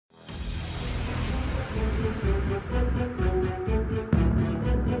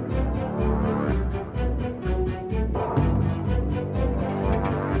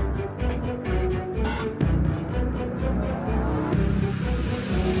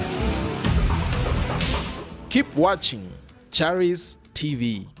Keep watching Charis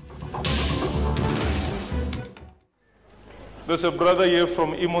TV. There's a brother here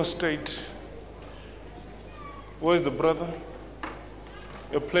from Imo State. Where's the brother?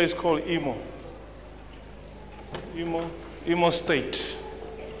 A place called Imo State.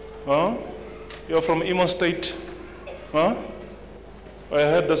 Huh? You're from Imo State? Huh? I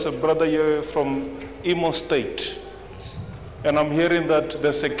heard there's a brother here from Imo State. And I'm hearing that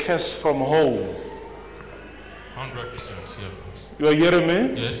there's a curse from home. 100%, yeah. You are hearing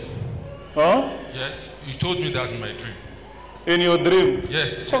me? Yes. Huh? Yes. You told me that in my dream. In your dream?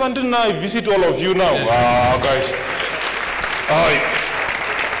 Yes. So can't I visit all of you now? Yes. Wow, guys.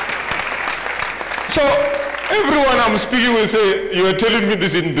 So everyone I'm speaking with say, you are telling me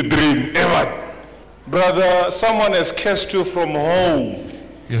this in the dream. Ever. Brother, someone has cursed you from home.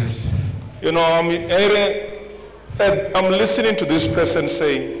 Yes. You know, I'm listening to this person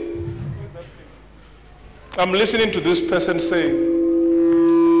say,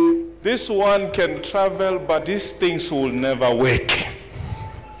 this one can travel, but these things will never work.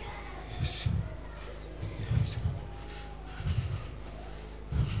 Yes. Yes.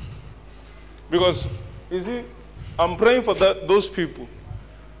 Because, you see, I'm praying for those people.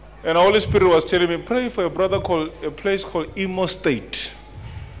 And the Holy Spirit was telling me, pray for a place called Imo State.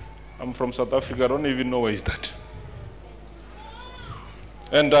 I'm from South Africa, I don't even know where is that.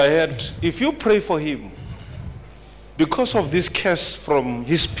 And I heard, if you pray for him, because of this curse from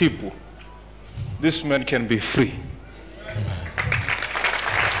his people, this man can be free. Amen.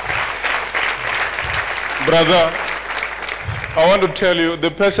 Brother, I want to tell you, the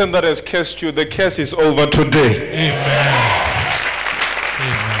person that has cursed you, the curse is over today. Amen.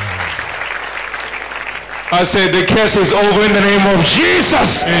 Amen. I say the curse is over in the name of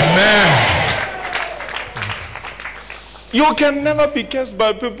Jesus. Amen. You can never be cursed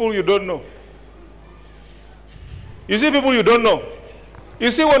by people you don't know. You see, people you don't know. You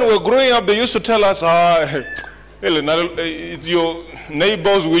see, when we were growing up, they used to tell us, it's your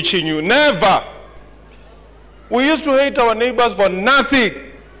neighbors witching you. Never. We used to hate our neighbors for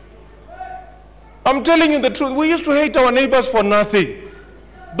nothing. I'm telling you the truth. We used to hate our neighbors for nothing.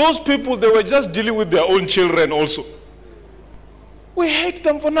 Those people, they were just dealing with their own children also. We hate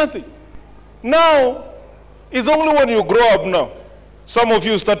them for nothing. Now, it's only when you grow up now, some of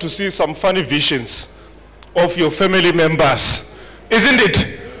you start to see some funny visions of your family members. Isn't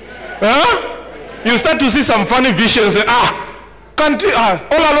it? Huh? You start to see some funny visions. Country, all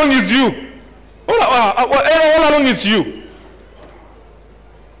along is you. All along is you.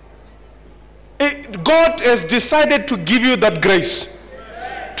 God has decided to give you that grace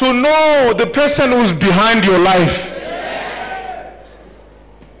to know the person who's behind your life.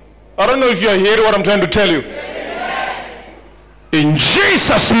 I don't know if you are hearing what I'm trying to tell you. In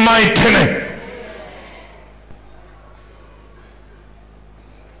Jesus' mighty name.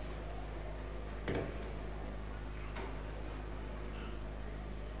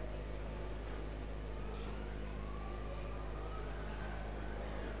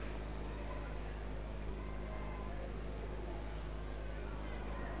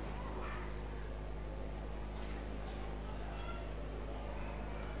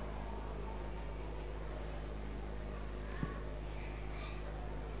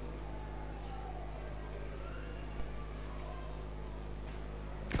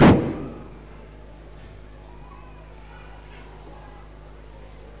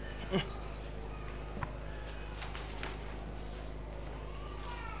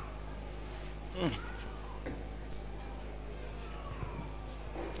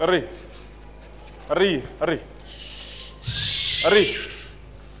 Hurry. Hurry. Hurry. Hurry.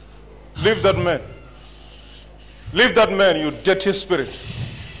 Leave that man. Leave that man, you dirty spirit.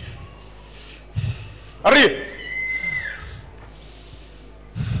 Hurry.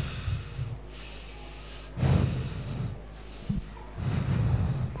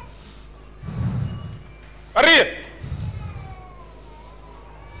 Hurry.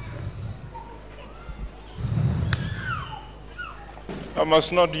 I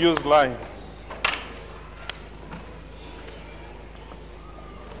must not use lying.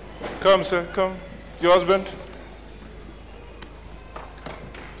 Come, sir, come. Your husband?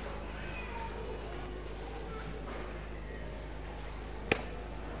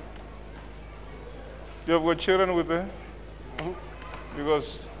 You have got children with her?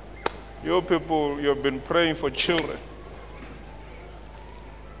 Because your people, you have been praying for children.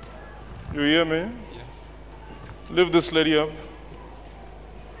 You hear me? Yes. Lift this lady up.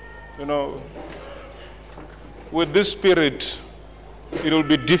 You know, with this spirit, it will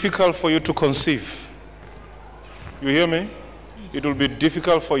be difficult for you to conceive. You hear me? It will be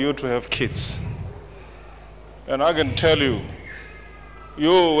difficult for you to have kids. And I can tell you,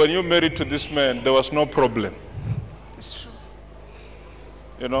 when you married to this man, there was no problem. It's true.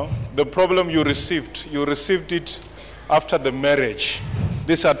 You know, the problem you received it after the marriage,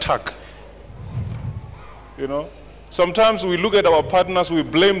 this attack. You know, sometimes we look at our partners, we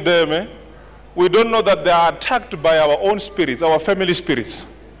blame them. We don't know that they are attacked by our own spirits, our family spirits,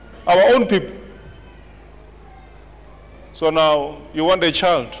 our own people. So now, you want a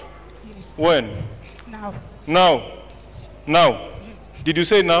child? Yes. When? Now. Now. Now. Did you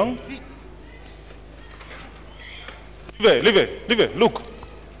say now? Leave it. Look.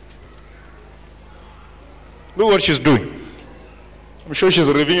 Look what she's doing. I'm sure she's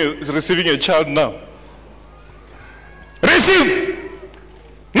receiving a child now. Receive!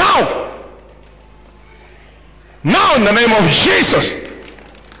 Now! Now in the name of Jesus!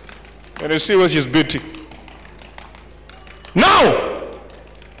 And you see what she's beating. Now!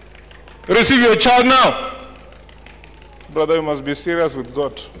 Receive your child now! Brother, you must be serious with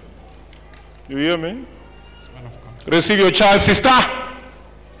God. You hear me? Receive your child, sister.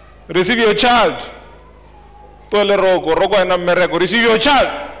 Receive your child. Receive your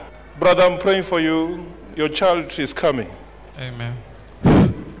child. Brother, I'm praying for you. Your child is coming. Amen.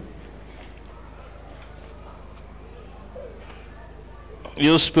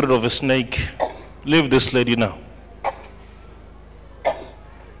 You spirit of a snake, leave this lady now.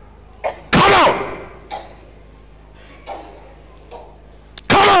 Come out!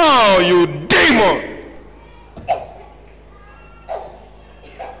 Come out, you demon!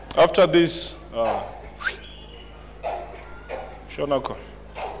 After this, Shonako.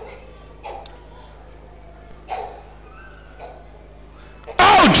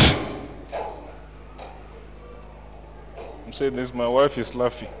 Out! I'm saying this, my wife is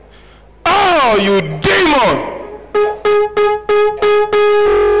laughing. Oh, you demon!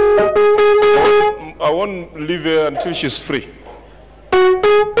 I won't leave her until she's free.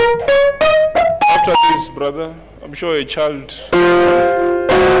 After this, brother, I'm sure a child.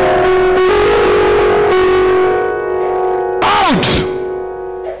 Out!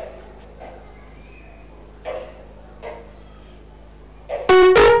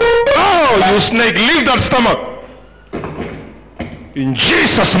 Oh, you snake, leave that stomach. In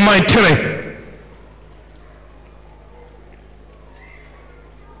Jesus' mighty name.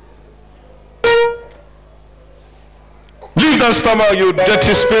 Leave that stomach, you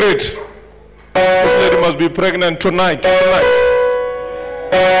dirty spirit. This lady must be pregnant tonight.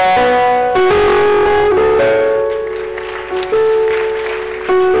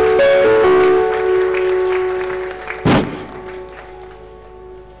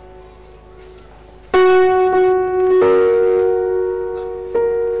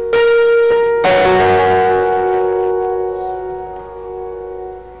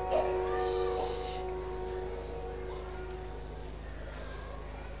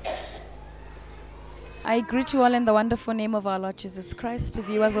 I greet you all in the wonderful name of our Lord Jesus Christ.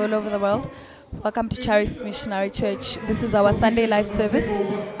 Viewers all over the world, welcome to Charis Missionary Church. This is our Sunday live service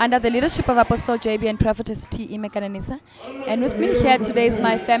under the leadership of Apostle JB and Prophetess Imo State. And with me here today is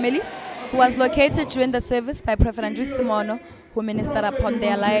my family, who was located during the service by Prophet Andries Semono, who ministered upon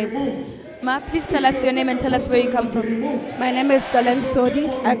their lives. Ma, please tell us your name and tell us where you come from. My name is Dolen Sodi.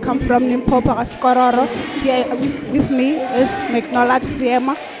 I come from Limpopo, Askororo. Here with me is Macnolad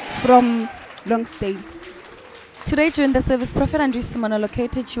Siema from Long State. Today during the service, Prophet Andries Semono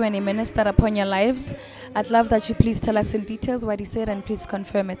located you and he ministered upon your lives. I'd love that you please tell us in details what he said and please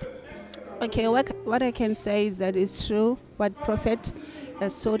confirm it. Okay, what I can say is that it's true what Prophet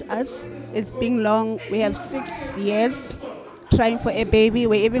has told us. It's been long. We have 6 years trying for a baby.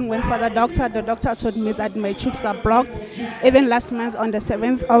 We even went for the doctor. The doctor told me that my tubes are blocked. Even last month on the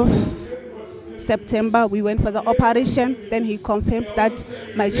 7th of September, we went for the operation. Then he confirmed that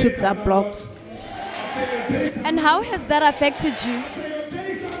my tubes are blocked. And how has that affected you?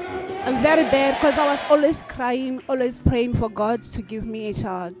 Very bad, because I was always crying, always praying for God to give me a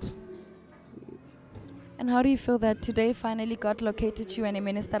child. And how do you feel that today finally God located you and he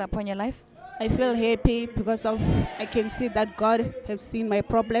ministered upon your life? I feel happy because I can see that God has seen my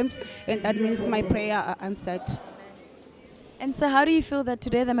problems, and that means my prayer are answered. And so how do you feel that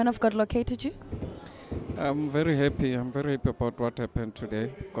today the man of God located you? I'm very happy. I'm very happy about what happened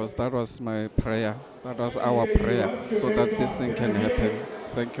today, because that was my prayer. That was our prayer, so that this thing can happen.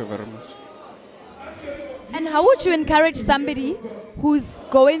 Thank you very much. And how would you encourage somebody who's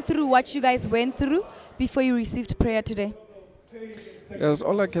going through what you guys went through before you received prayer today? Yes,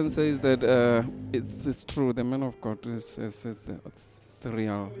 all I can say is that it's true. The man of God is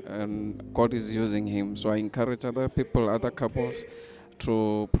real, and God is using him. So I encourage other people, other couples,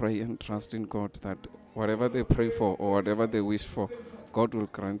 to pray and trust in God that whatever they pray for or whatever they wish for, God will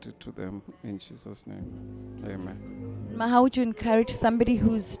grant it to them in Jesus' name. Amen. Ma, how would you encourage somebody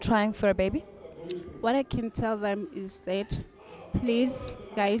who's trying for a baby? What I can tell them is that, please,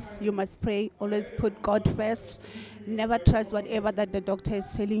 guys, you must pray. Always put God first. Never trust whatever that the doctor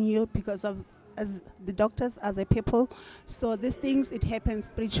is telling you, because of the doctors are the people. So these things, it happens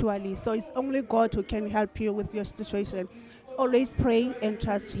spiritually. So it's only God who can help you with your situation. So always pray and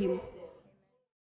trust Him.